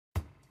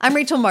I'm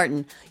Rachel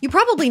Martin. You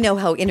probably know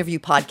how interview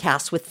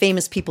podcasts with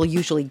famous people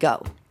usually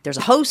go. There's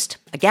a host,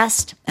 a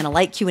guest, and a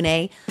light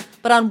Q&A.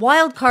 But on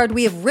Wildcard,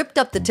 we have ripped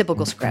up the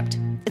typical script.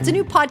 It's a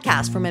new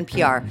podcast from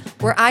NPR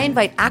where I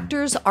invite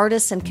actors,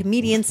 artists, and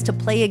comedians to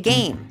play a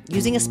game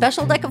using a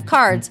special deck of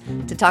cards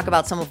to talk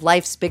about some of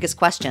life's biggest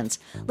questions.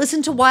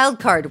 Listen to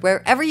Wildcard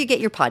wherever you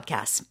get your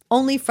podcasts,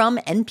 only from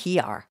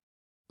NPR.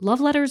 Love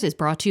Letters is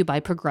brought to you by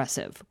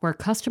Progressive, where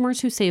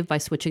customers who save by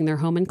switching their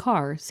home and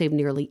car save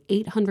nearly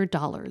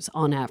 $800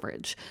 on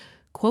average.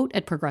 Quote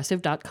at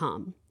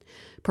Progressive.com.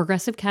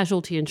 Progressive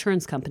Casualty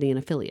Insurance Company and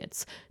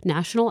Affiliates.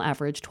 National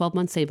average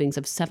 12-month savings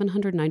of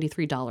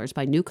 $793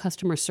 by new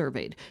customers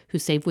surveyed who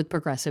saved with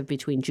Progressive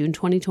between June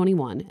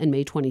 2021 and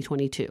May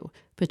 2022.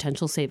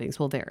 Potential savings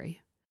will vary.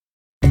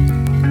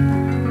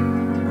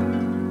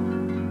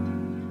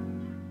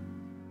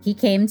 He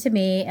came to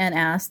me and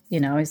asked,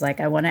 he's like,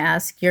 I want to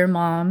ask your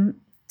mom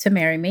to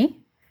marry me.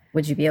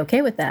 Would you be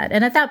okay with that?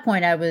 And at that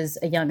point, I was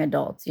a young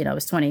adult. I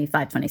was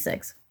 25,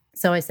 26.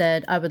 So I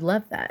said, I would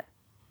love that.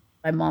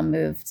 My mom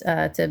moved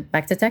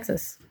back to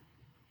Texas.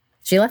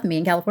 She left me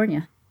in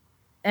California.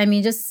 I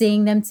mean, just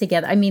seeing them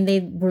together. I mean,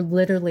 they were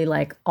literally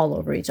like all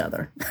over each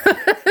other.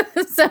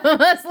 So it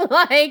was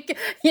like,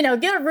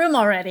 get a room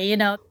already,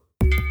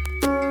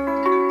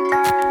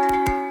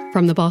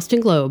 From the Boston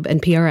Globe and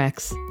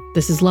PRX,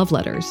 this is Love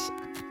Letters.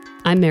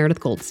 I'm Meredith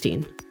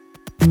Goldstein.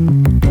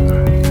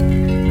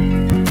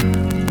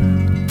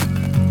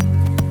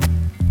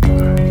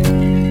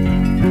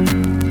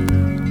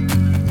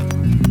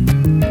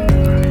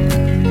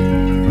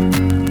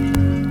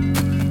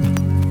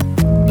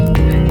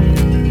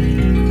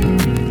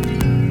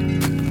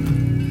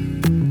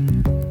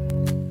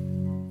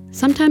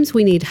 Sometimes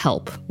we need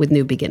help with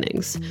new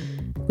beginnings.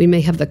 We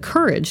may have the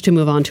courage to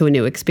move on to a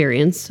new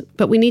experience,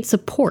 but we need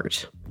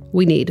support.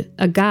 We need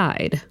a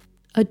guide,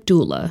 a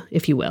doula,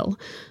 if you will.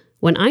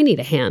 When I need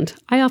a hand,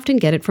 I often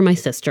get it from my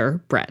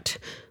sister, Brett,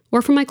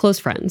 or from my close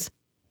friends.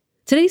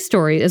 Today's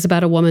story is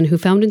about a woman who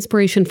found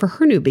inspiration for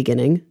her new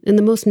beginning in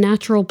the most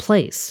natural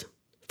place,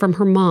 from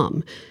her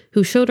mom,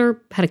 who showed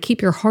her how to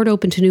keep your heart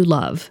open to new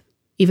love,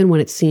 even when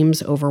it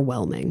seems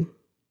overwhelming.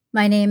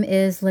 My name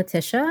is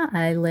Letitia.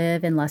 I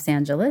live in Los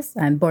Angeles.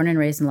 I'm born and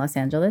raised in Los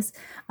Angeles.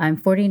 I'm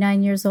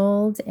 49 years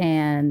old,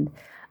 and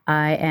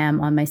I am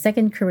on my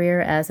second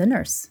career as a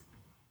nurse.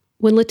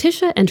 When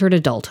Letitia entered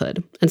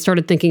adulthood and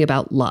started thinking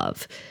about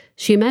love,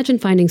 she imagined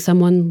finding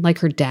someone like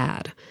her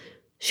dad.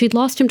 She'd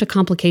lost him to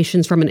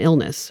complications from an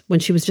illness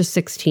when she was just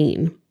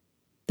 16.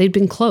 They'd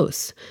been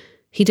close.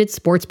 He did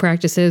sports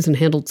practices and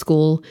handled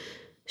school.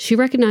 She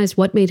recognized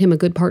what made him a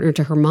good partner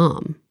to her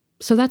mom.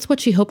 So that's what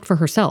she hoped for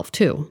herself,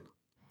 too.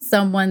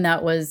 Someone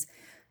that was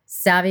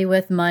savvy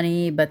with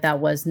money, but that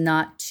was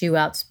not too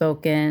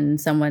outspoken.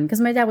 Someone, because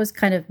my dad was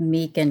kind of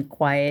meek and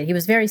quiet. He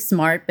was very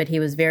smart, but he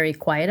was very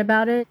quiet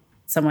about it.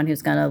 Someone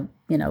who's going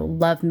to,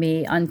 love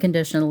me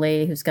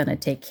unconditionally, who's going to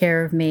take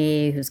care of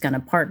me, who's going to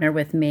partner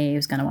with me,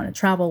 who's going to want to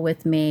travel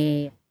with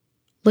me.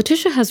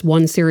 Letitia has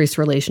one serious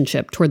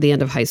relationship toward the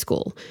end of high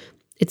school.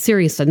 It's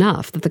serious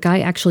enough that the guy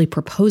actually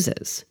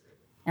proposes.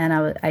 And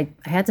I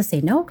had to say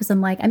no because I'm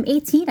like, I'm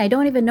 18. I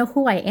don't even know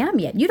who I am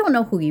yet. You don't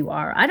know who you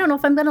are. I don't know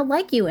if I'm going to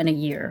like you in a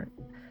year.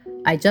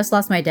 I just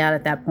lost my dad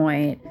at that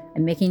point.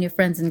 I'm making new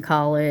friends in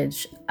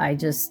college.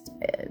 It's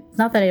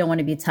not that I don't want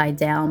to be tied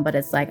down, but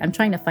it's like I'm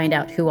trying to find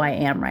out who I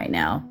am right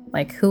now.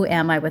 Like, who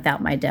am I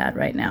without my dad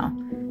right now?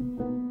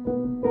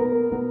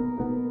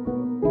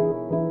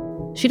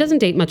 She doesn't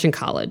date much in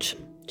college.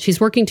 She's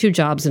working 2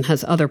 jobs and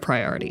has other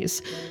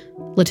priorities.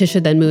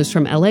 Letitia then moves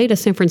from LA to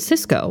San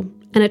Francisco,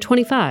 and at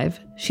 25,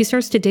 she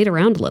starts to date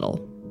around a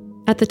little.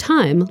 At the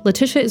time,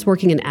 Letitia is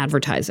working in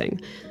advertising.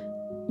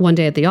 One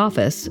day at the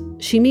office,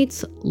 she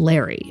meets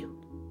Larry.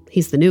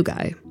 He's the new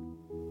guy.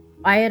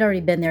 I had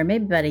already been there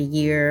maybe about a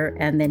year,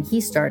 and then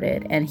he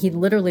started, and he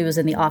literally was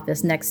in the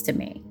office next to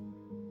me.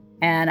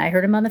 And I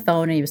heard him on the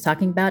phone, and he was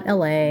talking about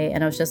LA,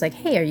 and I was just like,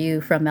 hey, are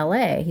you from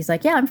LA? He's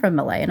like, yeah, I'm from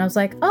LA. And I was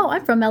like, oh,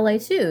 I'm from LA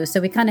too.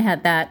 So we kind of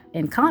had that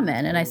in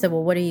common. And I said,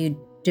 well, what are you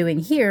doing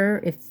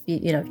here if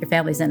your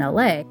family's in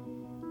LA?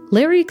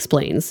 Larry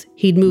explains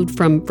he'd moved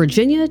from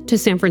Virginia to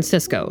San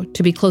Francisco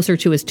to be closer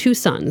to his 2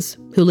 sons,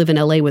 who live in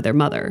LA with their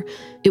mother.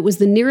 It was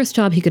the nearest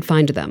job he could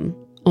find to them,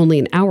 only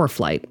an hour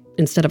flight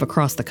instead of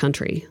across the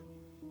country.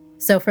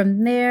 So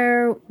from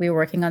there, we were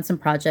working on some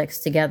projects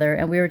together,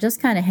 and we were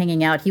just kind of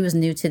hanging out. He was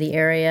new to the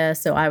area,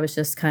 so I was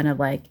just kind of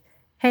like,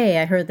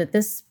 hey, I heard that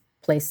this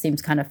place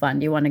seems kind of fun.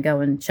 Do you want to go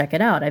and check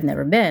it out? I've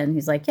never been.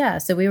 He's like, yeah.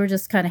 So we were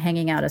just kind of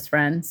hanging out as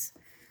friends,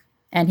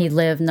 and he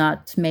lived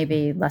not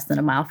maybe less than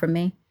a mile from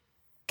me.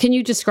 Can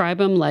you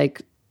describe him?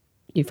 Like,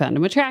 you found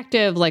him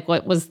attractive? Like,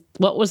 what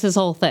was his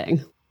whole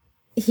thing?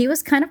 He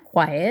was kind of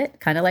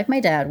quiet, kind of like my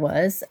dad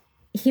was.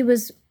 He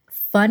was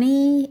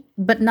funny,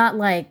 but not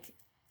like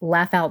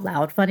laugh out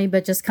loud funny,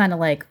 but just kind of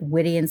like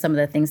witty in some of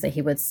the things that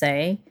he would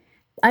say.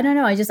 I don't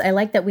know. I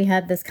like that we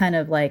had this kind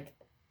of like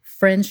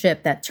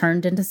friendship that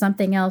turned into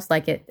something else.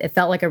 Like it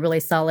felt like a really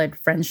solid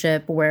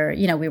friendship where,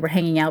 we were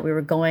hanging out, we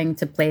were going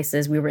to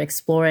places, we were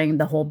exploring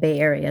the whole Bay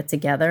Area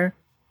together.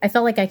 I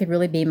felt like I could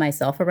really be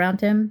myself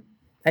around him.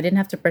 I didn't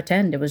have to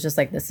pretend. It was just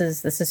like, this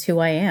is who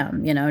I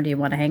am. You know, do you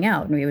want to hang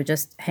out? And we would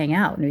just hang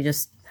out and we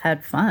just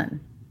had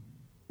fun.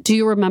 Do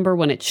you remember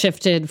when it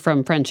shifted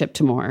from friendship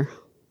to more?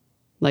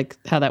 Like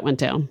how that went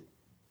down?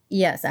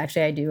 Yes,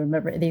 actually, I do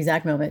remember the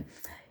exact moment.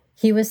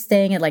 He was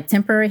staying at like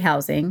temporary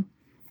housing,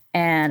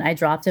 and I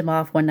dropped him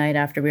off one night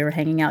after we were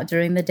hanging out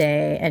during the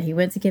day, and he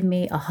went to give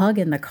me a hug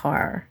in the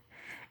car.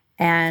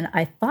 And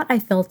I thought I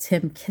felt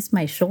him kiss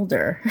my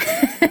shoulder.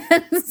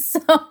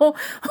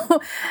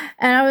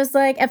 And I was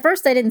like, at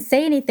first I didn't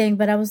say anything,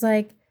 but I was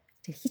like,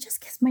 did he just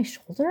kiss my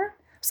shoulder?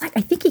 I was like,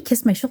 I think he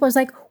kissed my shoulder. I was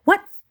like,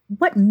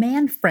 what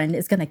man friend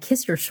is going to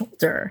kiss your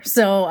shoulder?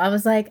 So I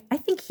was like, I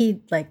think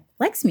he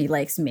likes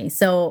me.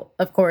 So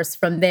of course,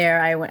 from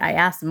there, I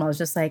asked him, I was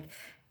just like,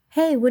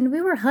 hey, when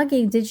we were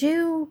hugging,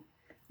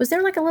 was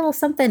there like a little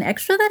something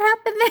extra that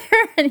happened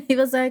there? And he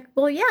was like,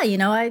 well, yeah, you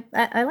know,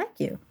 I like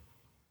you.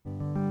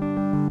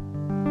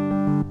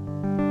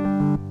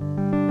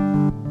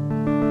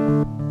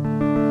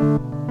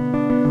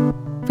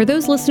 For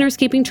those listeners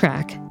keeping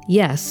track,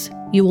 yes,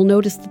 you will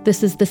notice that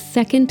this is the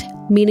second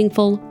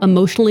meaningful,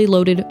 emotionally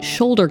loaded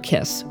shoulder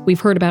kiss we've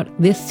heard about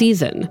this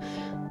season.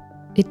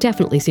 It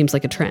definitely seems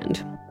like a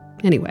trend.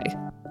 Anyway,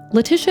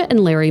 Letitia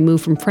and Larry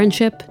move from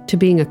friendship to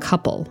being a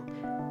couple,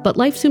 but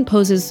life soon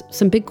poses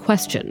some big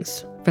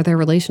questions for their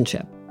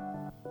relationship.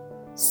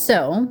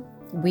 So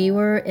we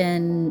were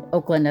in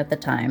Oakland at the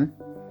time,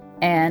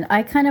 and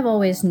I kind of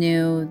always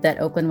knew that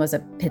Oakland was a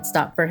pit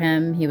stop for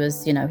him. He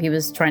was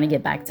trying to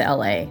get back to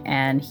LA,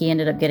 and he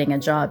ended up getting a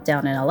job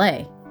down in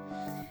LA.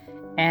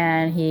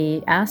 And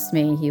he asked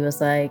me, he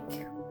was like,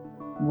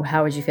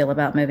 how would you feel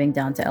about moving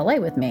down to LA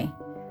with me?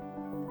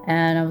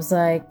 And I was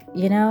like,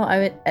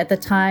 at the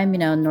time,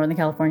 Northern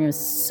California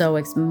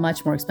was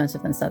much more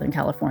expensive than Southern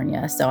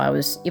California. So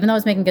even though I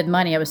was making good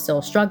money, I was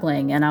still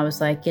struggling. And I was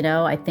like,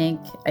 I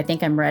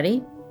think I'm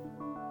ready.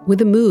 With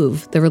the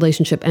move, the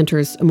relationship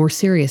enters a more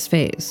serious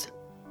phase.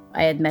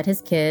 I had met his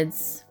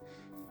kids.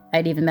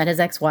 I'd even met his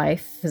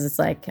ex-wife, because it's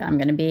like, I'm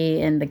going to be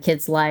in the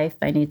kid's life.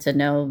 I need to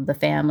know the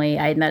family.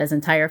 I had met his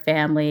entire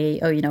family,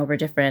 over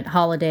different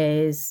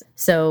holidays.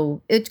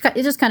 So it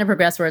just kind of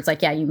progressed where it's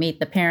like, yeah, you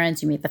meet the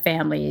parents, you meet the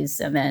families,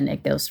 and then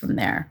it goes from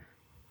there.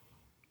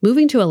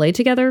 Moving to LA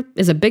together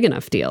is a big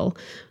enough deal.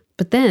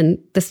 But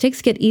then the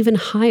stakes get even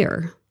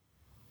higher.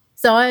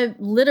 So I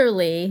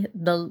literally,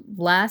 the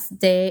last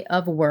day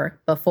of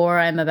work before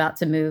I'm about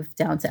to move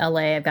down to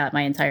LA, I've got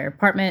my entire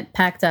apartment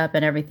packed up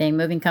and everything,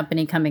 moving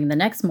company coming the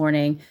next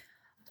morning.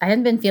 I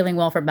hadn't been feeling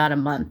well for about a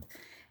month.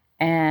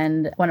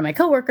 And one of my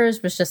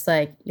coworkers was just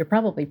like, you're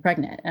probably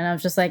pregnant. And I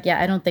was just like,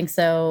 yeah, I don't think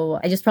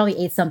so. I just probably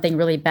ate something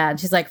really bad.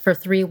 She's like, for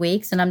 3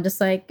 weeks. And I'm just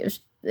like,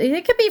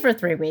 it could be for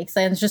 3 weeks.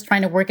 And it's just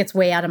trying to work its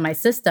way out of my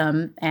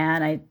system.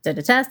 And I did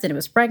a test and it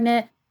was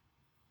pregnant.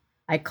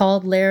 I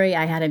called Larry.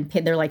 I had him.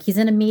 They're like, he's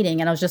in a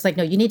meeting. And I was just like,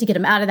 no, you need to get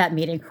him out of that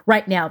meeting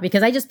right now,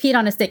 because I just peed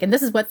on a stick. And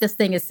this is what this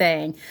thing is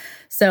saying.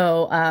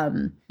 So,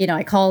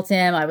 I called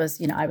him. I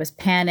was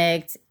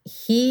panicked.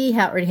 He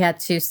already had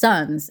 2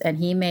 sons, and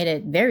he made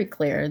it very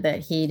clear that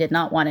he did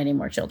not want any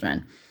more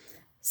children.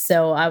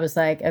 So I was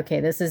like, okay,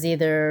 this is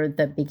either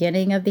the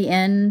beginning of the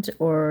end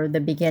or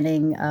the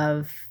beginning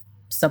of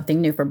something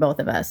new for both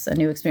of us, a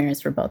new experience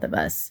for both of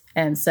us.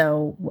 And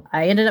so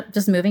I ended up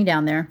just moving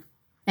down there.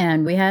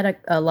 And we had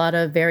a lot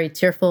of very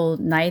tearful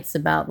nights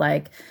about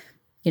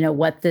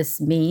what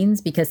this means,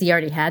 because he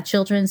already had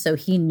children. So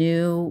he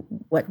knew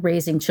what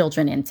raising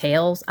children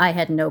entails. I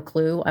had no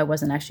clue. I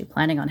wasn't actually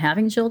planning on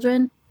having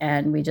children.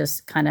 And we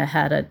just kind of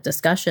had a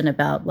discussion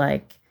about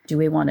do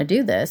we want to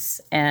do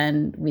this?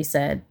 And we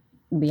said,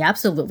 we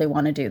absolutely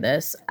want to do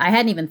this. I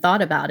hadn't even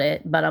thought about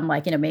it, but I'm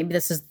like, maybe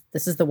this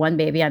is the one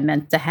baby I'm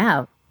meant to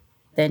have.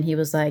 Then he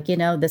was like,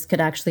 this could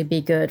actually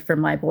be good for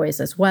my boys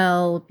as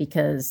well,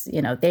 because,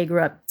 they grew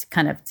up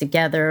kind of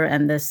together,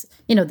 and this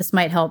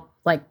might help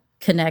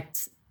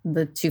connect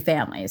the 2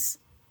 families.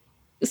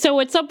 So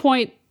at some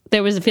point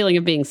there was a feeling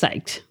of being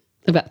psyched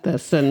about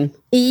this. And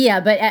yeah,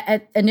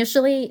 but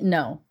initially,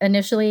 no.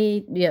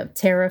 Initially,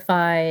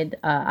 terrified.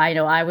 I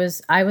know I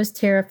was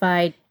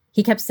terrified.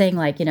 He kept saying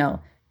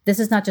this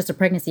is not just a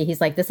pregnancy.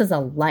 He's like, this is a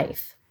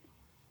life.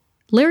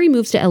 Larry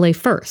moves to LA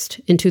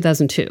first in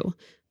 2002.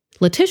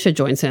 Letitia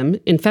joins him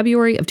in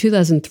February of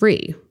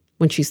 2003,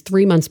 when she's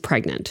 3 months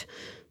pregnant.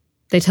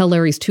 They tell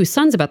Larry's 2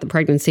 sons about the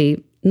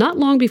pregnancy not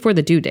long before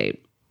the due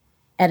date.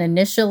 And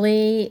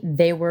initially,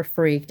 they were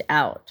freaked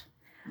out.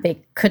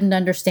 They couldn't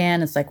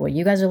understand. It's like, well,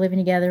 you guys are living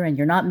together and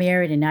you're not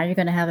married, and now you're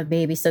going to have a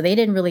baby. So they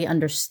didn't really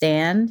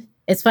understand.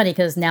 It's funny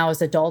because now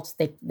as adults,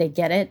 they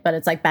get it. But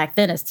it's like back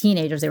then as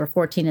teenagers, they were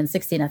 14 and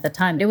 16 at the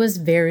time. It was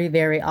very,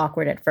 very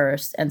awkward at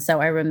first. And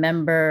so I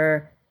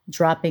remember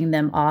dropping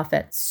them off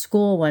at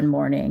school one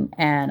morning,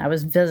 and I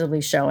was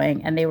visibly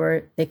showing, and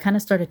they kind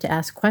of started to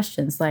ask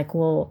questions like,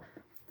 well,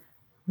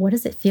 what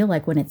does it feel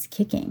like when it's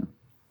kicking?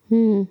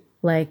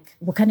 Like,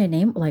 what kind of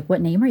name, what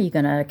name are you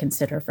going to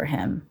consider for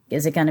him?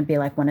 Is it going to be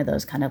one of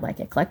those kind of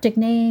eclectic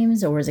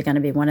names, or is it going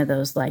to be one of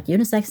those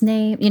unisex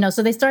names?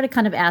 So they started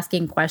kind of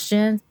asking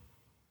questions.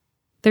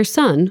 Their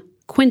son,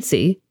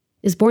 Quincy,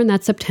 is born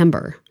that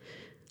September.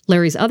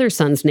 Larry's other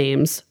sons'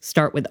 names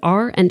start with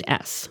R and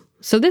S,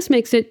 so this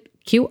makes it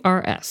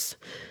QRS.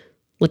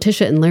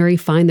 Letitia and Larry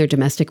find their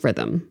domestic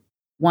rhythm.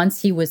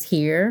 Once he was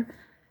here,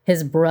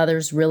 his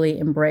brothers really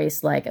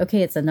embraced, like,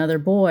 okay, it's another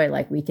boy.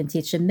 Like, we can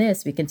teach him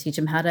this. We can teach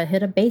him how to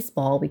hit a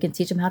baseball. We can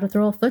teach him how to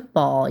throw a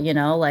football. You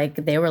know,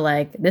 like, they were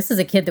like, this is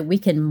a kid that we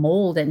can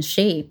mold and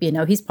shape. You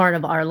know, he's part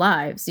of our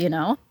lives, you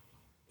know?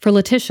 For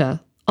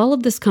Letitia, all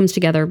of this comes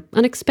together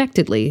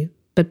unexpectedly,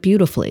 but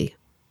beautifully.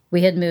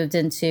 We had moved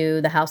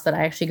into the house that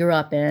I actually grew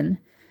up in.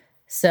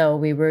 So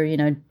we were, you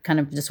know, kind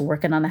of just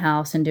working on the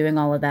house and doing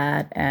all of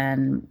that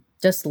and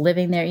just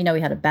living there. You know,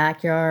 we had a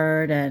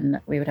backyard and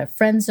we would have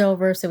friends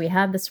over. So we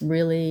had this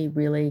really,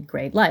 really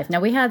great life. Now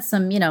we had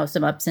some, you know,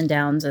 some ups and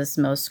downs as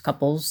most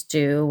couples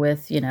do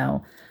with, you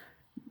know,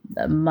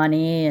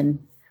 money and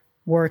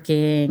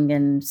working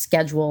and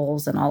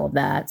schedules and all of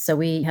that. So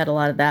we had a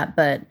lot of that.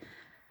 But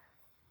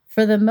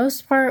for the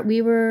most part,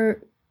 we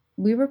were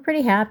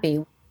pretty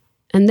happy.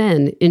 And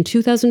then in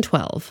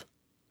 2012,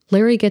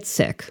 Larry gets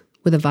sick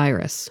with a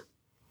virus.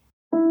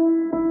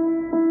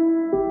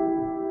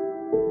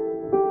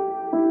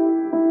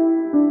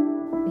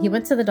 He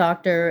went to the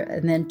doctor,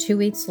 and then 2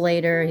 weeks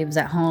later, he was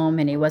at home,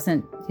 and he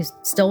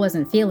still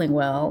wasn't feeling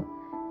well.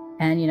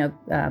 And, you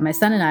know, my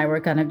son and I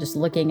were kind of just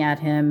looking at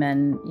him,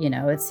 and, you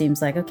know, it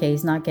seems like, okay,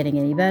 he's not getting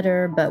any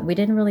better, but we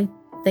didn't really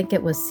think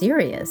it was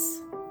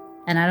serious.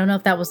 And I don't know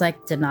if that was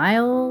like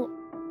denial.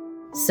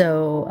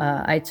 So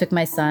I took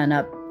my son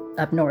up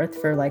north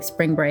for like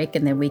spring break,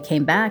 and then we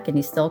came back and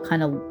he still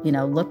kind of, you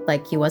know, looked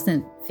like he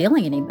wasn't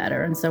feeling any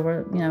better. And so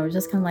we're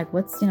just kind of like,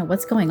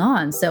 what's going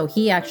on? So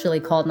he actually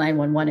called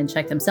 911 and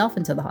checked himself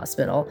into the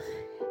hospital.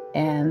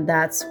 And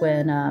that's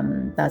when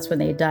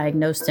they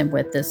diagnosed him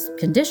with this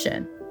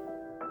condition.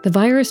 The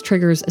virus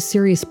triggers a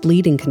serious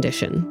bleeding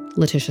condition,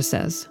 Letitia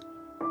says.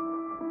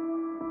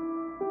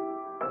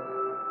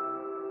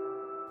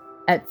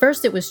 At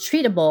first it was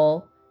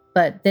treatable,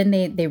 but then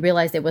they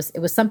realized it was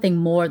something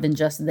more than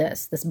just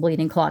this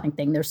bleeding, clotting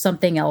thing. There's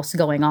something else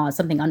going on,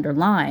 something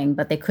underlying,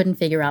 but they couldn't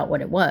figure out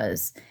what it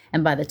was.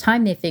 And by the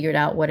time they figured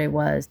out what it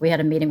was, we had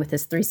a meeting with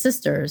his four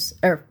sisters.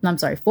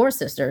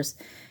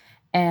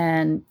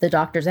 And the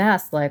doctors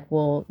asked, like,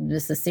 well,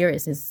 this is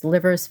serious. His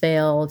liver's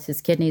failed. His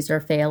kidneys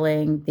are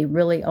failing. The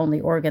really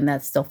only organ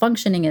that's still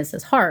functioning is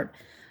his heart.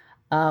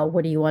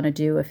 What do you want to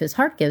do if his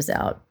heart gives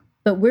out?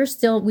 But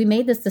we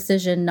made this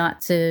decision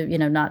not to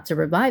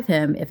revive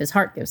him if his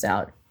heart gives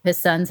out. His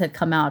sons had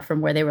come out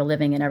from where they were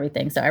living and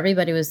everything. So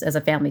everybody was as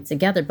a family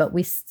together, but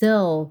we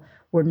still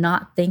were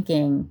not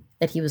thinking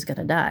that he was going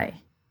to die.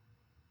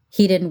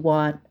 He didn't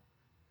want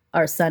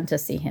our son to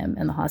see him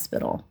in the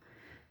hospital.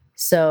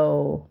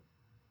 So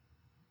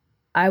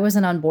I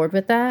wasn't on board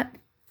with that.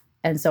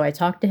 And so I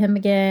talked to him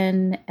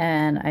again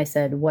and I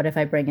said, what if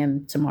I bring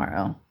him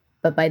tomorrow?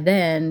 But by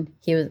then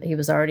he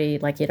was already,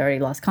 like, he had already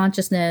lost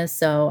consciousness.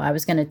 So I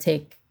was going to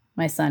take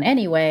my son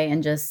anyway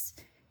and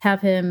just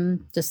have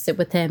him just sit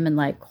with him and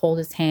like hold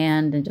his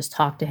hand and just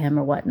talk to him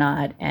or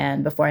whatnot.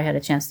 And before I had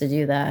a chance to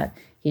do that,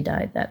 he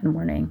died that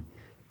morning.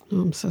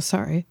 Oh, I'm so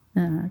sorry.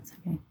 No, it's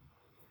okay.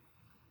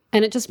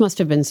 And it just must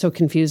have been so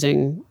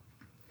confusing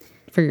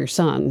for your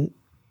son.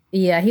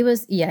 Yeah, he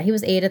was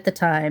 8 at the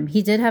time.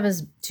 He did have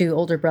his 2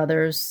 older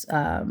brothers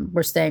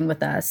were staying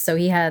with us. So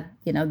he had,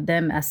 you know,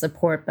 them as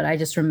support. But I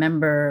just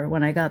remember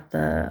when I got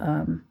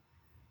the,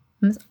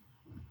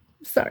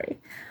 sorry.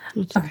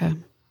 It's okay.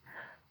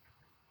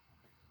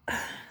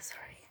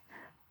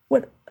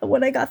 Sorry.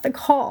 When I got the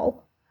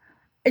call,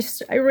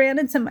 I ran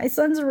into my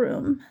son's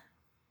room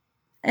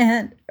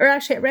I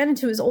ran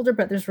into his older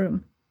brother's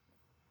room.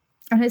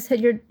 And I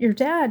said, your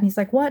dad. And he's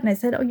like, what? And I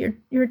said, oh,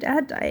 your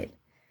dad died.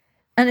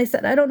 And I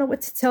said, I don't know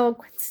what to tell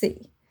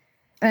Quincy.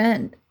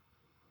 And,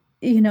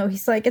 you know,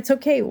 he's like, it's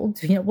okay. We'll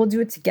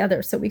do it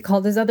together. So we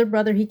called his other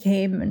brother. He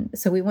came. And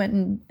so we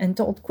went and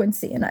told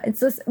Quincy. And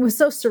it was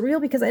so surreal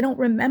because I don't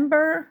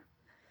remember.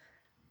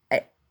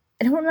 I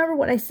don't remember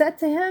what I said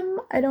to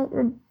him. I don't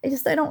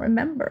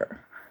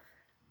remember.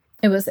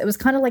 It was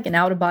kind of like an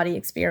out of body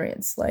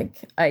experience.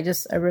 Like I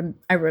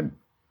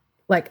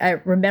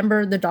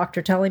remember the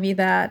doctor telling me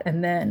that.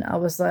 And then I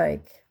was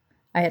like,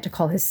 I had to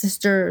call his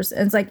sisters.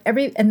 And it's like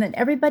and then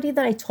everybody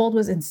that I told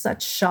was in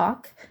such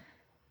shock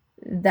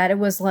that it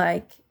was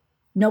like,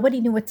 nobody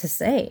knew what to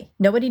say.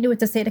 Nobody knew what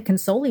to say to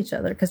console each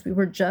other because we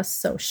were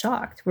just so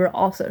shocked. We were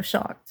all so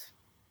shocked.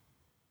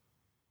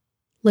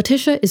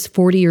 Letitia is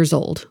 40 years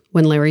old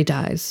when Larry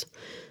dies.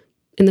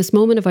 In this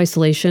moment of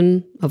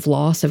isolation, of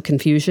loss, of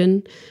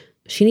confusion,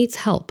 she needs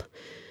help.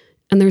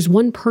 And there's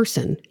one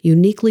person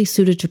uniquely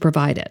suited to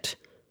provide it.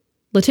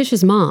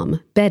 Letitia's mom,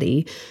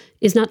 Betty,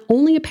 is not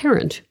only a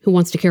parent who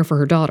wants to care for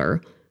her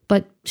daughter,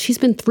 but she's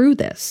been through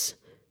this.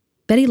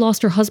 Betty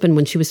lost her husband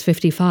when she was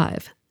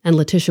 55, and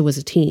Letitia was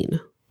a teen.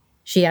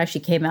 She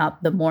actually came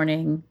out the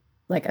morning,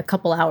 like a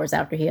couple hours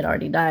after he had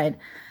already died.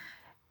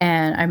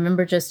 And I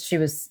remember she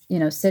was, you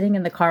know, sitting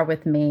in the car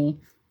with me,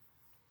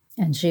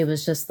 and she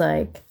was just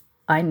like,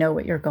 I know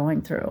what you're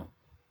going through.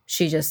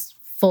 She just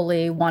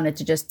fully wanted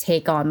to just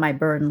take on my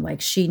burden.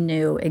 Like, she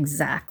knew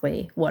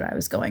exactly what I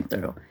was going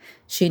through.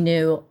 She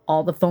knew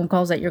all the phone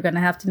calls that you're going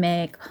to have to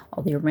make,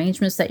 all the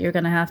arrangements that you're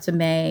going to have to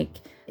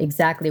make,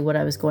 exactly what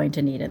I was going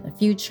to need in the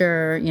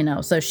future,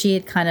 So she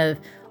had kind of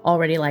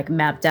already like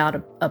mapped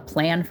out a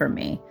plan for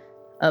me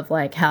of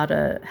like how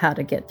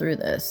to get through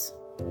this.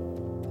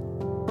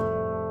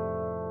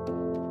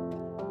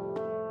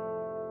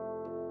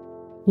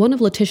 One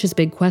of Letitia's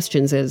big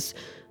questions is,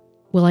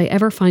 will I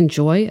ever find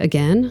joy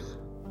again?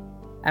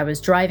 I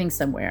was driving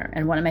somewhere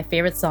and one of my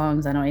favorite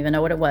songs, I don't even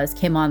know what it was,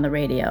 came on the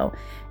radio.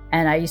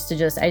 And I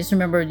just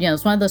remember,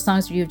 it's one of those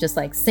songs where you just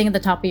like sing at the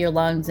top of your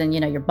lungs and,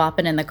 you're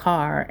bopping in the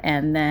car.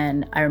 And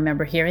then I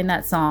remember hearing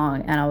that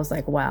song and I was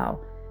like, wow,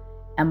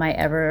 am I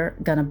ever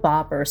going to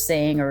bop or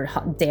sing or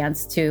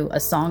dance to a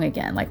song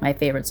again? Like my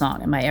favorite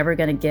song. Am I ever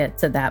going to get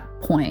to that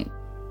point?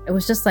 It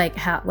was just like,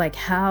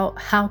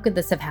 how could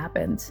this have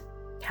happened?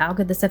 How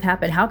could this have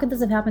happened? How could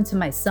this have happened to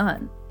my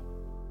son?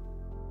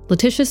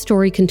 Letitia's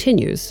story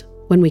continues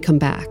when we come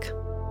back.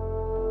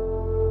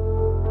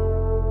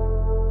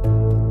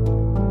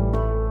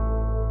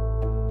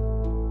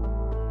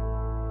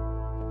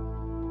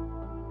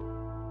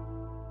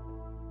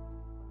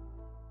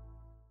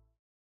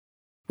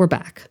 We're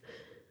back.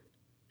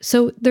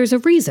 So there's a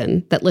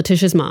reason that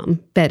Letitia's mom,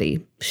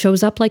 Betty,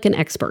 shows up like an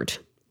expert,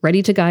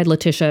 ready to guide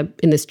Letitia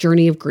in this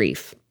journey of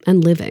grief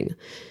and living.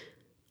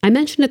 I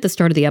mentioned at the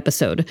start of the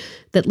episode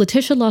that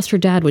Letitia lost her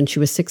dad when she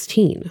was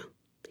 16.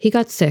 He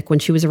got sick when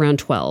she was around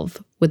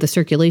 12 with a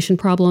circulation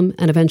problem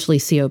and eventually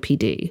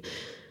COPD.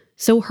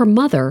 So her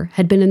mother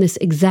had been in this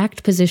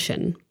exact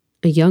position,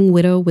 a young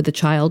widow with a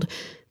child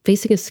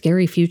facing a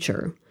scary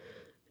future.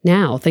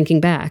 Now,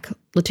 thinking back,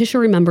 Letitia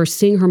remembers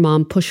seeing her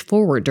mom push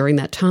forward during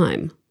that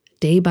time,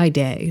 day by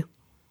day.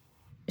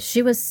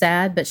 She was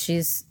sad, but she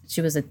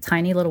was a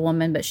tiny little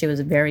woman, but she was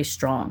very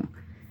strong.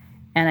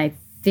 And I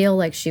feel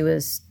like she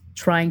was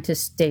trying to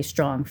stay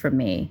strong for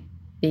me,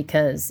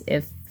 because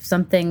if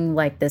something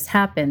like this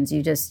happens,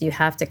 you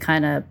have to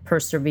kind of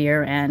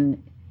persevere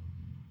and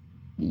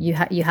you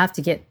have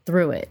to get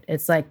through it.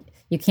 It's like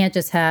you can't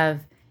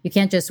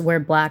just wear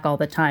black all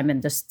the time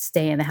and just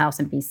stay in the house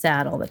and be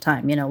sad all the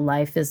time.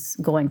 Life is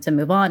going to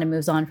move on and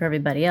moves on for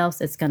everybody else.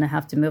 It's going to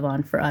have to move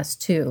on for us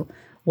too,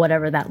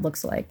 whatever that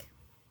looks like.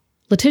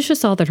 Letitia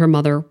saw that her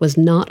mother was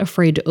not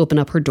afraid to open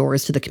up her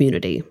doors to the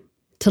community,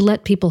 to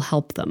let people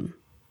help them.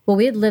 Well,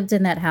 we had lived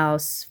in that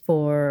house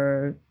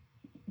for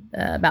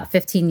about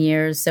 15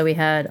 years. So we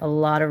had a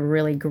lot of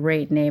really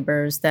great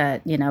neighbors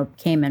that,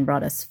 came and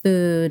brought us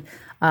food.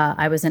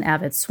 I was an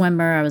avid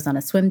swimmer. I was on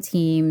a swim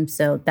team.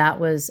 So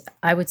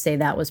I would say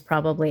that was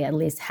probably at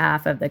least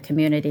half of the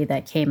community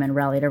that came and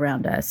rallied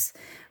around us.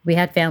 We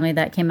had family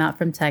that came out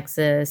from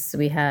Texas.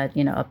 We had,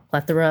 a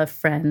plethora of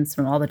friends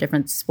from all the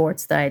different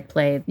sports that I'd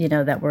played,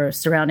 that were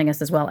surrounding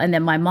us as well. And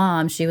then my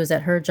mom, she was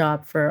at her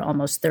job for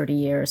almost 30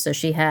 years. So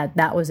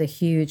that was a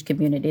huge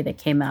community that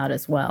came out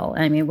as well.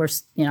 I mean,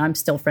 I'm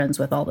still friends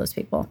with all those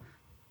people.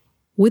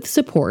 With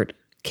support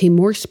came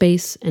more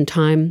space and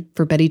time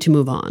for Betty to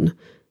move on,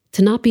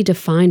 to not be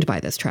defined by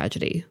this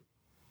tragedy.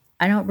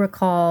 I don't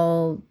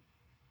recall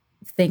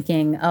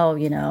thinking,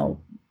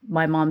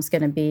 my mom's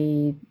going to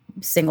be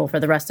single for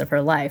the rest of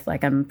her life.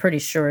 Like, I'm pretty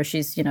sure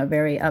she's,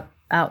 very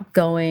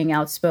outgoing,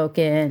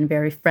 outspoken,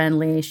 very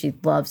friendly. She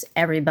loves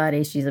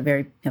everybody. She's a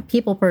very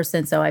people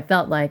person. So I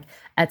felt like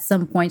at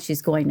some point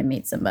she's going to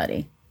meet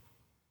somebody.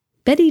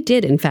 Betty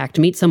did, in fact,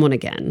 meet someone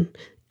again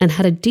and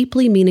had a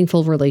deeply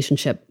meaningful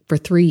relationship for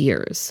 3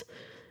 years.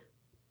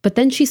 But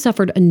then she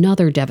suffered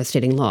another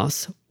devastating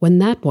loss when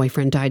that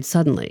boyfriend died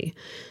suddenly.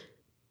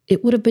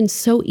 It would have been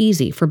so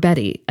easy for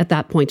Betty at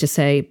that point to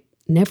say,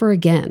 never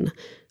again.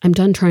 I'm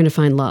done trying to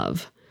find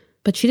love.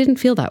 But she didn't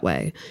feel that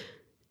way.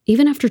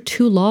 Even after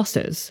 2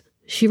 losses,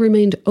 she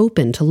remained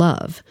open to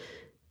love.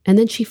 And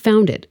then she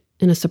found it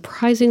in a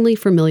surprisingly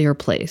familiar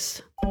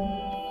place.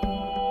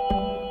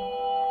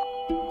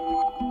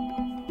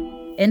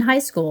 In high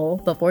school,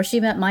 before she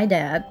met my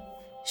dad,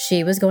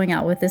 she was going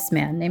out with this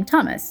man named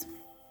Thomas.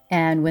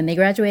 And when they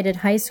graduated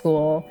high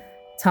school,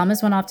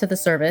 Thomas went off to the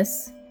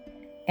service.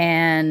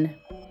 And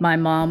my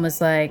mom was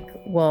like,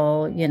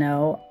 well,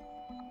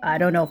 I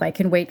don't know if I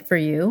can wait for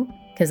you,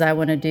 because I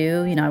want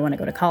to I want to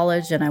go to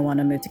college and I want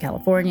to move to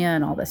California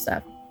and all this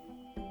stuff.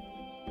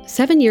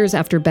 7 years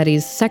after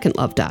Betty's second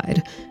love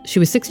died, she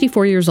was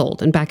 64 years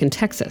old and back in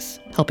Texas,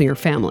 helping her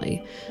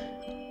family.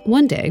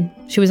 One day,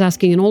 she was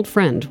asking an old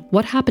friend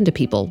what happened to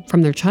people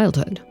from their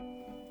childhood.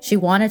 She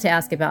wanted to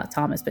ask about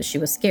Thomas, but she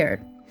was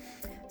scared.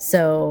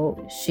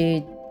 So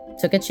she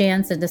took a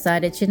chance and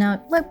decided,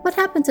 what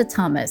happened to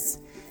Thomas?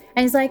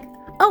 And he's like,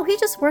 oh, he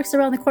just works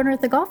around the corner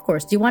at the golf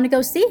course. Do you want to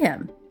go see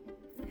him?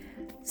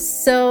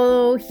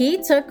 So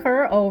he took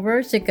her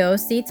over to go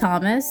see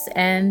Thomas,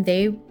 and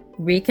they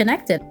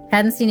reconnected.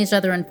 Hadn't seen each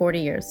other in 40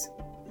 years.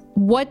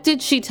 What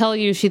did she tell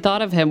you she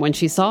thought of him when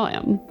she saw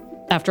him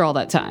after all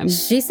that time?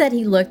 She said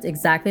he looked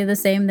exactly the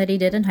same that he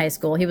did in high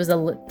school. He was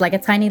like a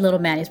tiny little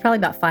man. He's probably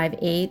about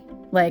 5'8",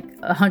 like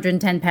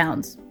 110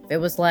 pounds. It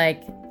was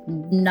like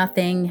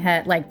nothing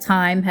had, like,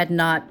 time had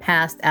not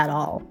passed at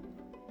all.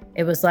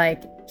 It was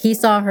like he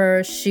saw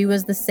her, she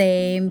was the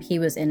same. He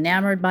was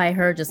enamored by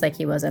her just like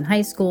he was in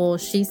high school.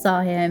 She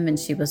saw him and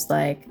she was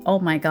like, oh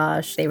my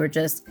gosh, they were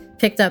just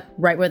picked up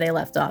right where they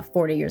left off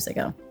 40 years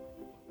ago.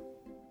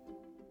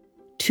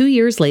 2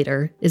 years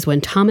later is when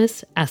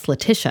Thomas asked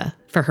Letitia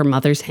for her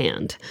mother's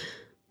hand.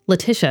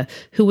 Letitia,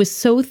 who was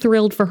so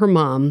thrilled for her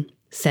mom,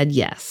 said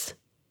yes.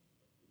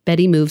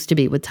 Betty moves to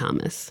be with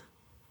Thomas.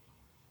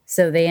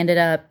 So they ended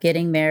up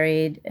getting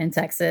married in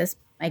Texas.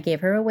 I gave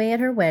her away at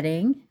her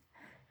wedding.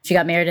 She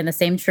got married in the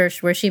same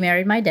church where she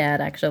married my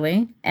dad,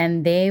 actually.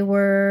 And they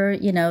were,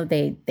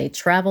 they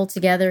traveled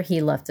together.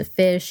 He loved to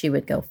fish. She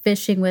would go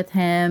fishing with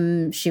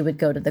him. She would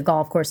go to the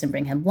golf course and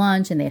bring him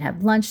lunch, and they'd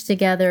have lunch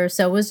together.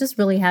 So I was just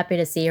really happy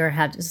to see her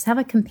have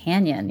a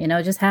companion,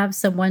 just have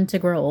someone to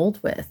grow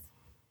old with.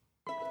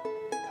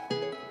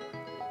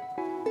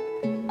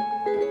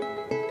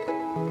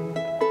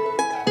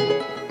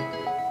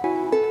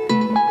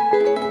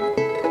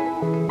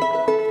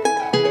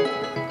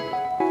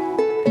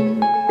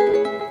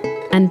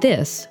 And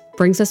this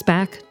brings us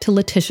back to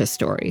Letitia's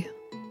story.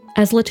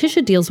 As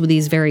Letitia deals with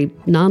these very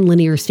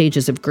nonlinear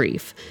stages of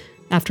grief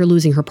after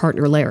losing her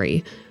partner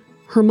Larry,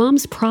 her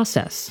mom's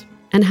process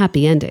and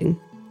happy ending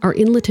are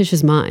in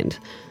Letitia's mind.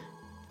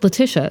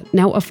 Letitia,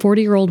 now a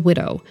 40-year-old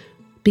widow,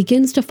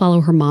 begins to follow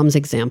her mom's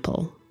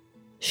example.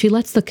 She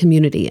lets the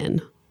community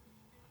in.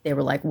 They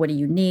were like, what do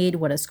you need?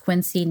 What does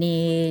Quincy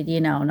need?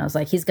 And I was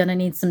like, he's going to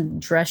need some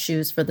dress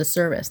shoes for the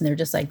service. And they're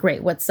just like,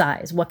 great, what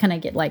size? What can I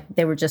get? Like,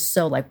 they were just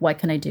so like, what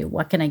can I do?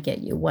 What can I get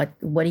you? What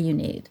do you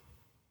need?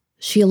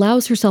 She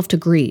allows herself to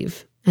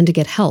grieve and to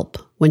get help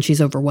when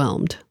she's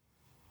overwhelmed.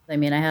 I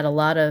mean, I had a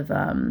lot of,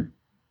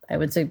 I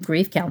went to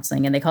grief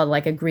counseling, and they call it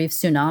like a grief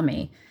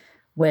tsunami,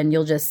 when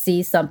you'll just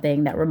see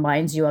something that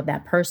reminds you of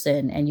that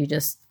person and you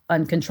just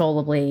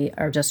uncontrollably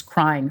are just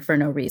crying for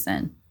no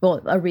reason.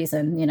 Well, a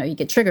reason, you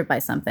get triggered by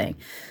something.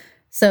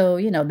 So,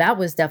 that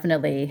was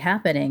definitely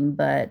happening.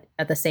 But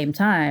at the same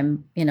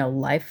time,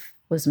 life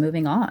was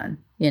moving on.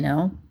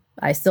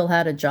 I still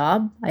had a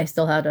job. I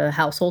still had a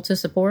household to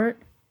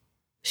support.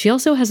 She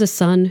also has a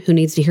son who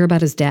needs to hear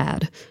about his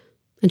dad.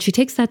 And she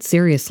takes that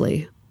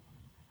seriously.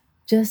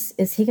 Just,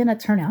 is he going to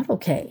turn out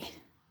okay?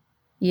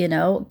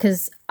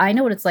 Because I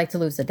know what it's like to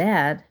lose a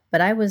dad,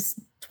 but I was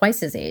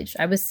twice his age.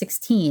 I was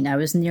 16. I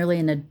was nearly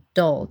an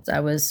adult. I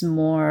was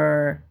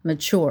more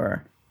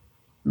mature.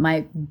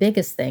 My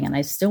biggest thing, and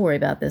I still worry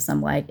about this,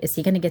 I'm like, is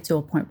he going to get to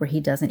a point where he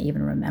doesn't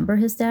even remember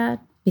his dad?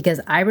 Because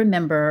I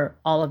remember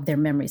all of their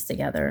memories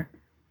together.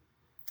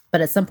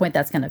 But at some point,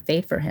 that's going to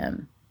fade for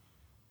him.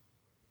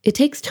 It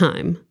takes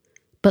time,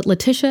 but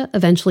Letitia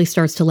eventually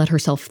starts to let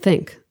herself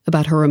think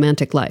about her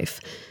romantic life,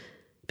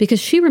 because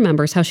she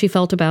remembers how she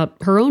felt about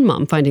her own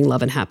mom finding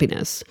love and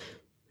happiness.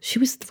 She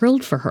was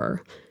thrilled for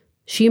her.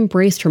 She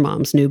embraced her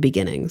mom's new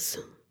beginnings.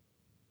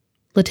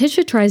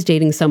 Letitia tries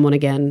dating someone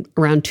again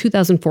around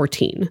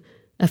 2014,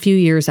 a few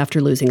years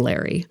after losing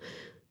Larry.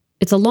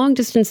 It's a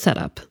long-distance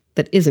setup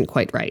that isn't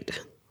quite right.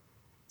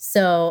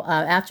 So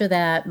after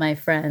that, my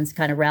friends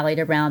kind of rallied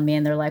around me,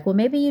 and they're like, well,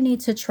 maybe you need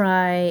to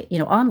try,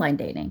 online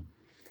dating.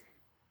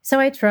 So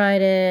I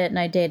tried it, and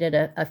I dated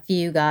a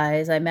few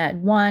guys. I met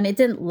one. It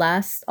didn't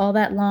last all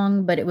that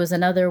long, but it was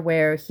another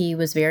where he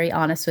was very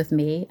honest with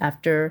me.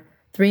 After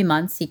 3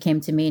 months, he came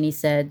to me and he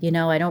said,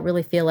 I don't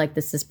really feel like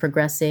this is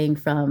progressing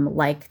from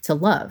like to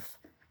love.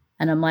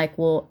 And I'm like,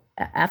 well,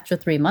 after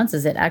 3 months,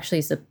 is it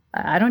actually,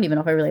 I don't even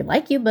know if I really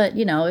like you, but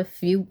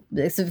if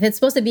it's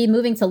supposed to be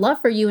moving to love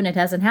for you and it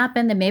hasn't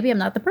happened, then maybe I'm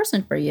not the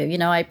person for you.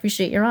 I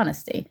appreciate your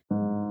honesty.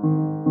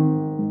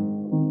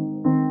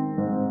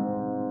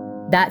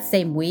 That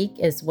same week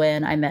is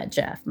when I met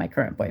Jeff, my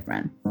current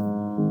boyfriend.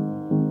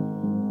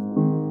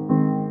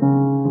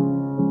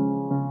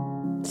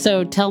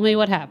 So tell me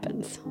what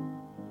happens.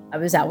 I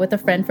was out with a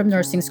friend from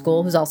nursing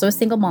school who's also a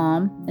single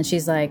mom. And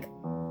she's like,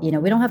 we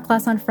don't have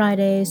class on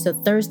Fridays, so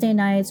Thursday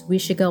nights we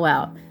should go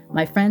out.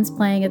 My friend's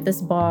playing at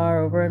this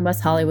bar over in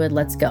West Hollywood.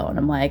 Let's go. And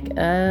I'm like,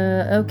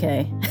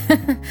 okay.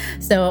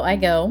 So I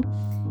go.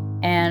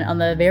 And on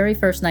the very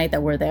first night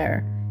that we're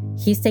there,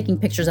 he's taking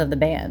pictures of the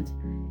band.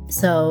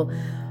 So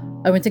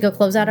I went to go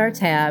close out our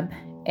tab,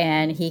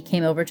 and he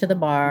came over to the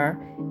bar,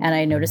 and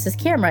I noticed his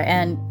camera.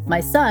 And my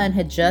son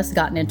had just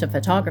gotten into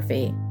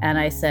photography. And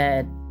I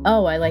said,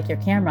 oh, I like your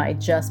camera. I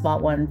just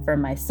bought one for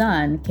my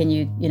son. Can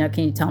you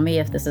tell me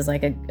if this is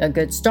like a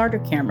good starter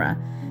camera?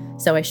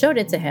 So I showed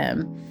it to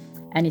him,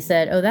 and he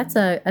said, oh, that's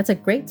a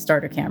great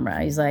starter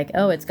camera. He's like,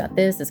 oh, it's got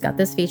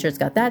this feature, it's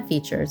got that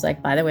feature. It's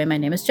like, by the way, my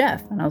name is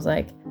Jeff. And I was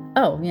like,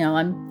 oh,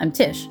 I'm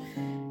Tish.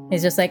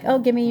 He's just like, oh,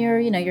 give me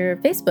your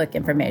Facebook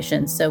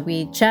information. So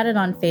we chatted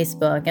on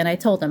Facebook, and I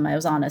told him, I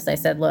was honest. I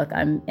said, look,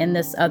 I'm in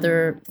this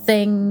other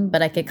thing,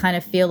 but I could kind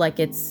of feel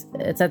like it's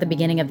at the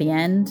beginning of the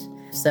end.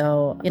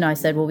 So, I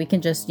said, well, we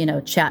can just,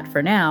 chat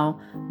for now,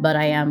 but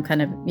I am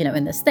kind of,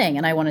 in this thing.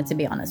 And I wanted to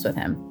be honest with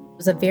him. It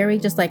was a very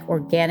just like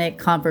organic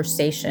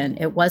conversation.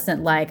 It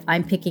wasn't like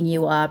I'm picking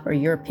you up or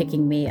you're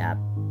picking me up.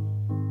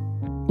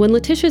 When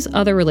Letitia's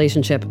other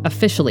relationship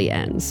officially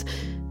ends,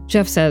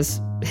 Jeff says,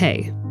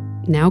 hey,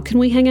 now can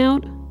we hang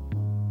out?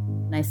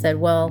 And I said,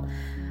 well,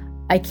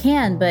 I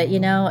can, but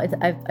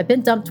I've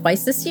been dumped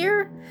twice this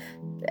year.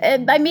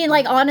 I mean,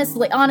 like,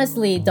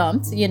 honestly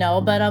dumped,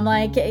 but I'm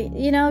like,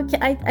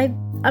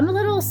 I'm a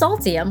little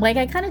salty. I'm like,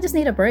 I kind of just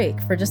need a break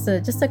for just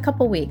a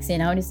couple weeks,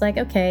 and he's like,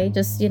 okay,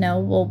 just,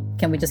 well,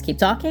 can we just keep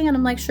talking? And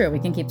I'm like, sure, we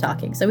can keep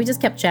talking. So we just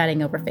kept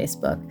chatting over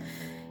Facebook,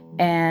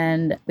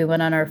 and we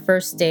went on our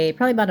first date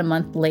probably about a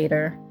month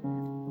later.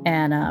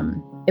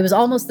 And, it was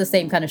almost the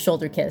same kind of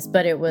shoulder kiss,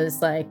 but it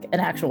was like an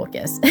actual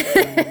kiss.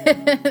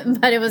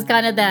 But it was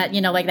kind of that,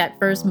 like that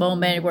first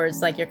moment where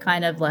it's like, you're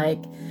kind of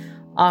like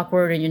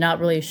awkward and you're not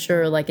really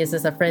sure, like, is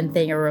this a friend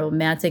thing or a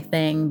romantic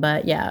thing?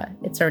 But yeah,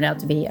 it turned out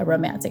to be a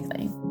romantic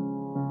thing.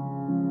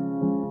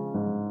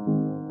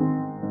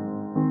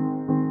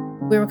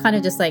 We were kind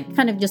of just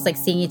like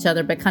seeing each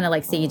other, but kind of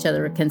like seeing each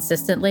other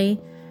consistently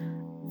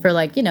for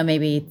like,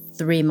 maybe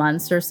 3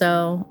 months or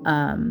so.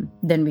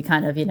 Then we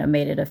kind of,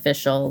 made it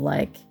official,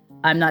 like,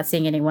 I'm not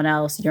seeing anyone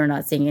else. You're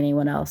not seeing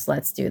anyone else.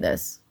 Let's do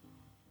this.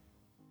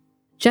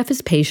 Jeff is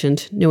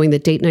patient, knowing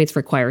that date nights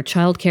require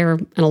childcare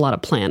and a lot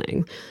of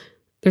planning.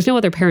 There's no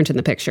other parent in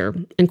the picture,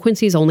 and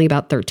Quincy's only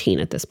about 13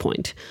 at this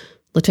point.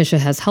 Letitia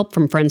has help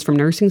from friends from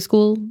nursing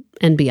school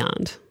and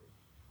beyond.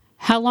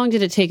 How long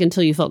did it take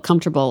until you felt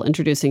comfortable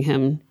introducing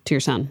him to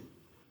your son?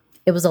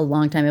 It was a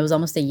long time. It was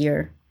almost a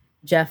year.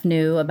 Jeff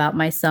knew about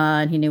my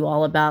son. He knew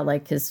all about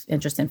like his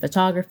interest in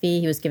photography.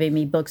 He was giving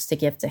me books to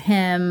give to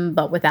him,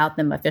 but without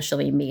them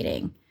officially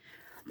meeting,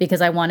 because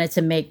I wanted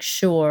to make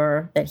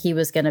sure that he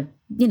was going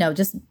to,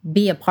 just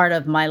be a part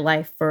of my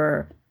life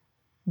for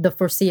the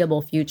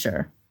foreseeable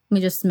future. We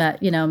just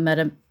met him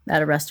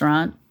at a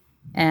restaurant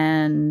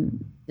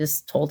and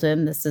just told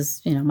him this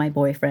is, my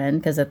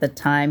boyfriend, because at the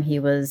time he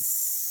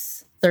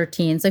was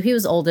 13. So he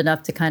was old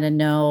enough to kind of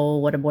know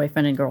what a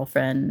boyfriend and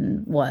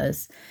girlfriend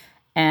was.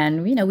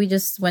 And, we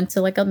just went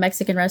to like a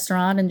Mexican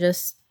restaurant and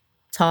just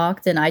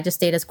talked. And I just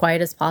stayed as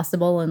quiet as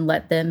possible and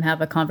let them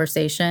have a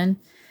conversation.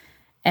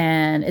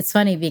 And it's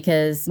funny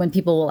because when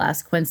people will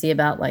ask Quincy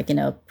about like,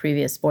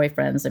 previous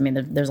boyfriends, I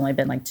mean, there's only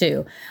been like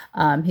 2.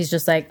 He's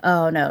just like,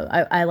 oh, no,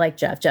 I like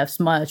Jeff. Jeff's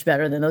much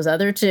better than those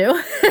other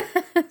 2.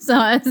 So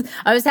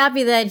I was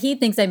happy that he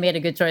thinks I made a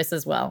good choice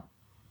as well.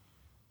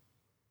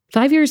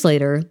 5 years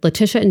later,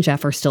 Letitia and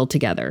Jeff are still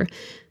together.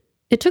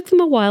 It took them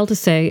a while to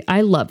say,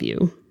 I love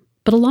you.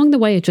 But along the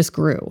way, it just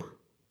grew,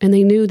 and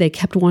they knew they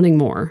kept wanting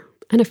more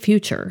and a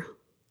future.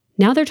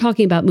 Now they're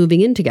talking about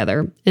moving in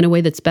together in a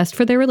way that's best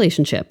for their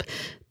relationship,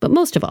 but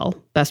most of all,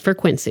 best for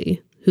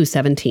Quincy, who's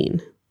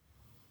 17.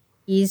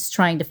 He's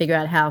trying to figure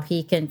out how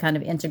he can kind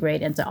of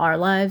integrate into our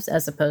lives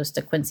as opposed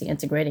to Quincy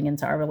integrating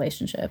into our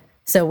relationship.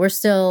 So we're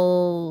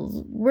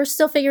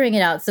still figuring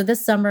it out. So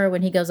this summer,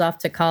 when he goes off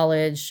to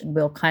college,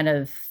 we'll kind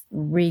of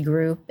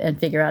regroup and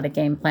figure out a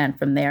game plan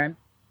from there.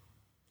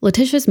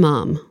 Letitia's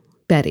mom,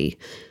 Betty,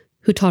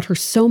 who taught her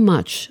so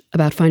much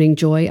about finding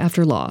joy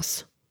after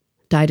loss,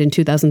 died in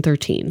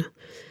 2013.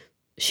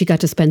 She got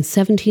to spend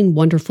 17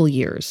 wonderful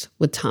years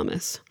with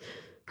Thomas.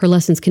 Her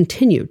lessons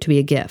continue to be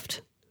a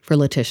gift for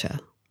Letitia.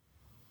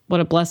 What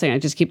a blessing. I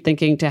just keep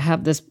thinking to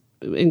have this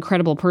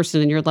incredible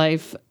person in your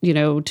life,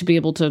 to be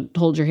able to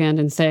hold your hand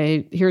and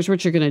say, here's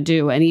what you're going to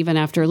do. And even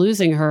after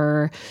losing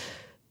her,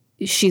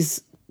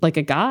 she's like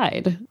a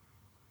guide.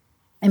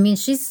 I mean,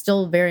 she's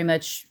still very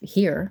much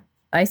here.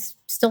 I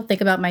still think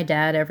about my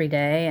dad every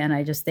day, and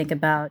I just think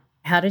about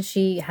how did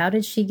she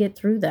get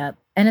through that?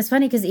 And it's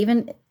funny because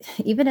even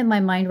in my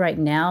mind right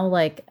now,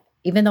 like,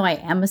 even though I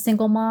am a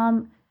single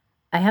mom,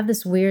 I have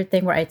this weird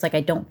thing where it's like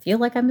I don't feel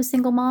like I'm a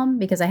single mom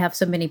because I have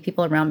so many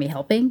people around me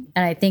helping.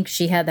 And I think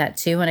she had that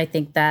too. And I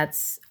think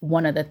that's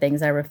one of the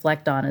things I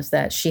reflect on, is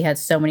that she had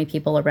so many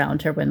people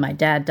around her when my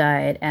dad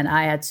died, and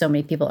I had so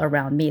many people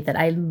around me that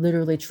I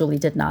literally, truly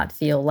did not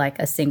feel like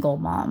a single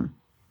mom.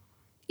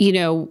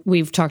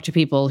 We've talked to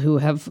people who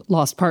have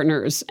lost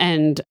partners,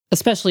 and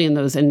especially in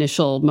those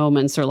initial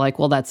moments are like,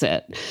 well, that's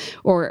it.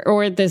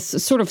 Or this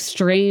sort of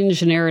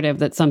strange narrative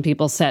that some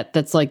people set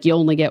that's like, you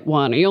only get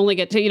one, or you only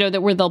get to,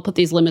 that where they'll put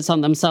these limits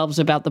on themselves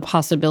about the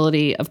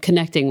possibility of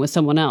connecting with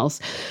someone else.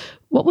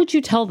 What would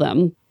you tell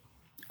them?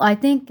 I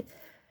think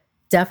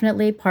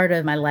definitely part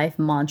of my life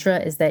mantra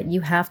is that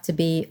you have to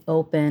be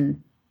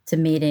open to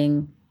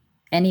meeting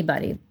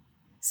anybody.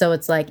 So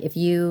it's like, if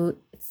you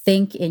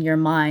think in your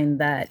mind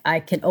that I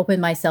can open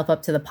myself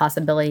up to the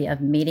possibility of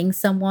meeting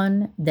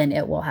someone, then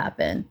it will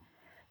happen.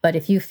 But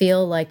if you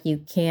feel like you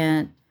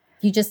can't,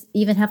 you just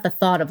even have the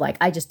thought of like,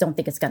 I just don't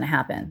think it's going to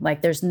happen.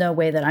 Like, there's no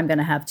way that I'm going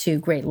to have 2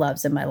 great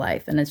loves in my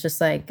life. And it's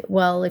just like,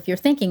 well, if you're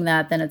thinking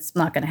that, then it's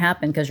not going to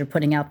happen because you're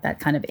putting out that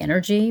kind of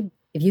energy.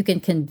 If you can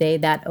convey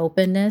that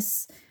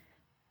openness,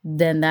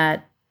 then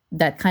that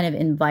kind of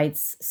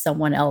invites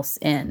someone else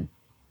in.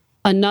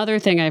 Another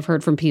thing I've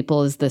heard from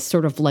people is this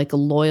sort of like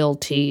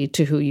loyalty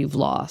to who you've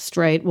lost,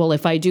 right? Well,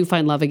 if I do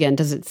find love again,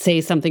 does it say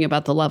something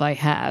about the love I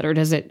had, or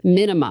does it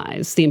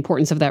minimize the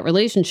importance of that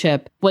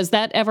relationship? Was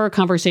that ever a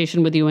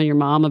conversation with you and your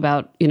mom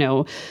about,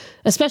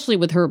 especially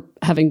with her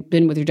having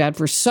been with your dad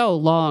for so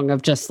long,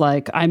 of just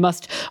like, I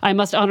must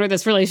honor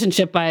this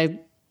relationship by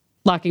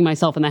locking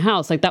myself in the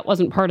house? Like, that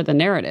wasn't part of the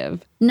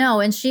narrative. No,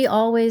 and she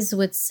always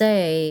would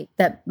say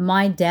that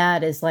my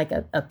dad is like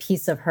a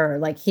piece of her.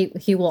 Like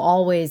he will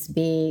always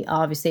be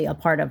obviously a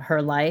part of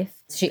her life.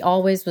 She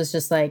always was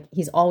just like,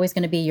 he's always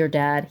going to be your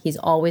dad. He's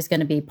always going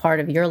to be part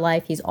of your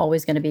life. He's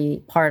always going to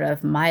be part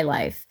of my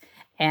life.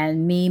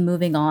 And me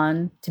moving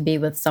on to be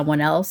with someone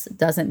else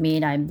doesn't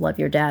mean I love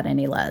your dad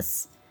any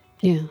less.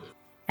 Yeah.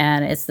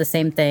 And it's the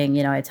same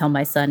thing, I tell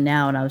my son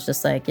now, and I was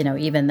just like,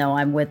 even though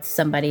I'm with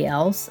somebody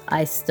else,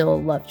 I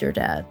still loved your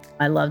dad.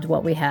 I loved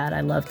what we had. I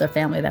loved the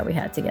family that we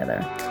had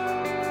together.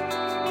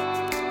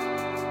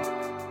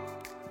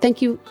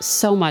 Thank you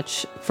so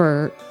much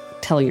for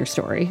telling your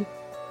story.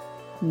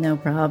 No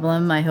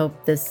problem. I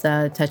hope this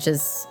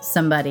touches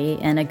somebody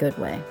in a good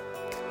way.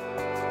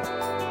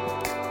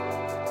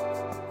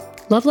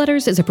 Love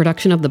Letters is a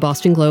production of the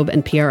Boston Globe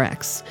and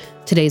PRX.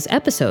 Today's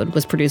episode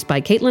was produced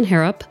by Caitlin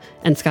Harrop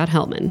and Scott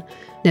Hellman.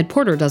 Ned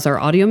Porter does our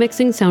audio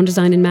mixing, sound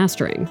design, and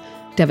mastering.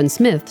 Devin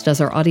Smith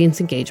does our audience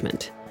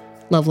engagement.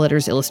 Love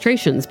Letters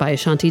illustrations by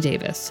Ashanti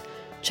Davis.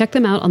 Check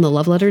them out on the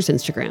Love Letters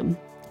Instagram.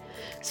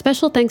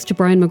 Special thanks to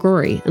Brian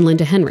McGrory and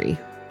Linda Henry.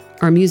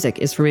 Our music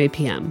is from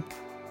APM.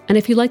 And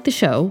if you like the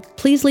show,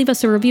 please leave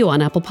us a review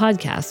on Apple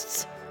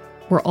Podcasts.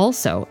 We're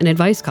also an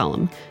advice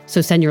column,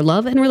 so send your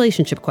love and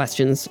relationship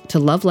questions to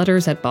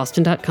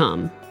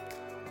loveletters@boston.com.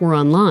 We're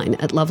online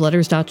at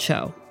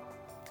loveletters.show.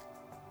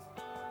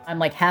 I'm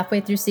like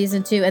halfway through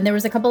season 2, and there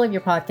was a couple of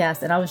your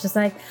podcasts, and I was just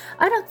like,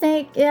 I don't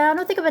think I'm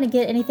going to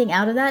get anything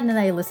out of that. And then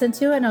I listened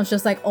to it, and I was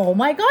just like, oh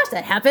my gosh,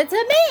 that happened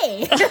to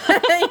me.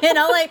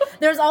 Like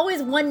there's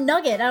always one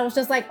nugget. And I was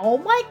just like, oh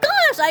my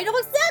gosh, I know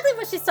exactly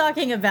what she's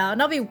talking about.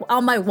 And I'll be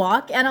on my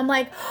walk, and I'm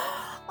like,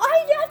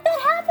 that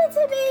happened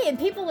to me. And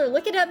people are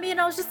looking at me, and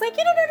I was just like,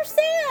 you don't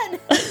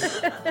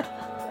understand.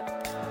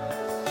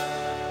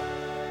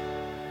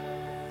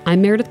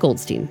 I'm Meredith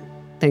Goldstein.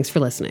 Thanks for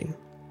listening.